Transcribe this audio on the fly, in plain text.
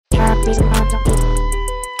Yeah,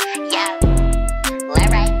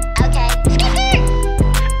 larray. Okay.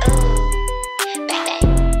 Ooh, bang bang.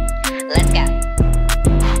 Let's go.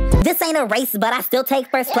 This ain't a race, but I still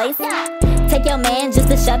take first place. Take your man just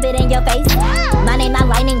to shove it in your face. My name not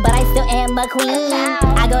Lightning, but I still am a queen.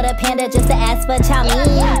 I go to Panda just to ask for chow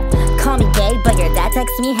mein. Call me gay, but your dad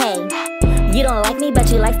texts me hey. You don't like me,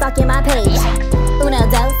 but you like stalking my page. Uno,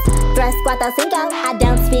 dos, tres, cuatro, cinco. I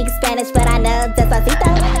don't speak Spanish, but I know despacito.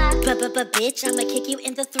 But bitch, I'ma kick you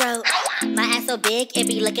in the throat. My ass so big, it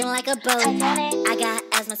be looking like a boat. I got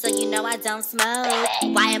asthma, so you know I don't smoke.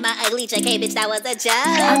 Why am I ugly? JK, bitch, that was a joke.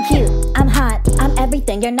 I'm cute, I'm hot, I'm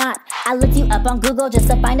everything you're not. I looked you up on Google just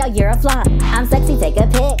to find out you're a flop. I'm sexy, take a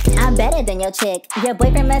pic. I'm better than your chick. Your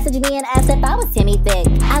boyfriend messaged me and asked if I was Timmy Thick.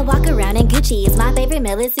 I walk around in Gucci's, my favorite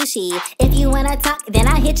meal is sushi. If you wanna talk, then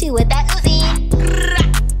I hit you with that Uzi.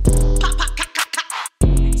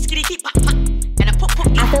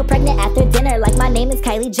 I feel pregnant after dinner like my name is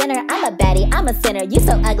Kylie Jenner. I'm a baddie, I'm a sinner. You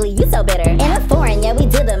so ugly, you so bitter. In a foreign, yeah, we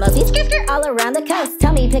do the most. We skirt all around the coast.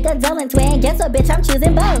 Tell me, pick a Dolan twin. Guess what, bitch, I'm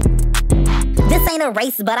choosing both. This ain't a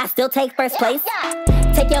race, but I still take first place.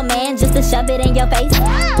 Take your man just to shove it in your face.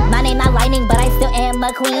 My name not Lightning, but I still am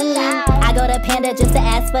a queen. I go to Panda just to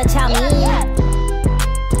ask for chow mein.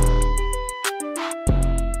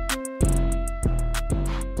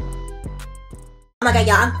 Oh my god,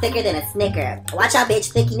 y'all, I'm thicker than a Snicker. Watch out,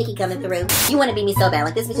 bitch, Thicky Nicky coming through. You wanna be me so bad,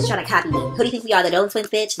 like this bitch is trying to copy me. Who do you think we are, the Dolan twins,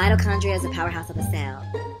 bitch? Mitochondria is the powerhouse of the cell.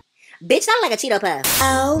 Bitch, not like a Cheeto Puff.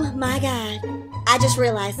 Oh my god, I just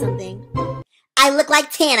realized something. I look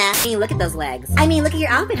like Tana. I mean, look at those legs. I mean, look at your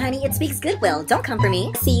outfit, honey. It speaks goodwill. Don't come for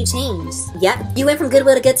me. See, you changed. Yep, you went from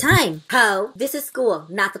goodwill to good time. Ho, this is school,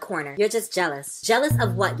 not the corner. You're just jealous. Jealous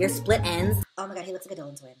of what? Your split ends? Oh my god, he looks like a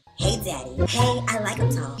Dolan twin. Hey, daddy. Hey, I like him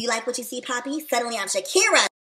tall. You like what you see, Poppy? Suddenly I'm Shakira.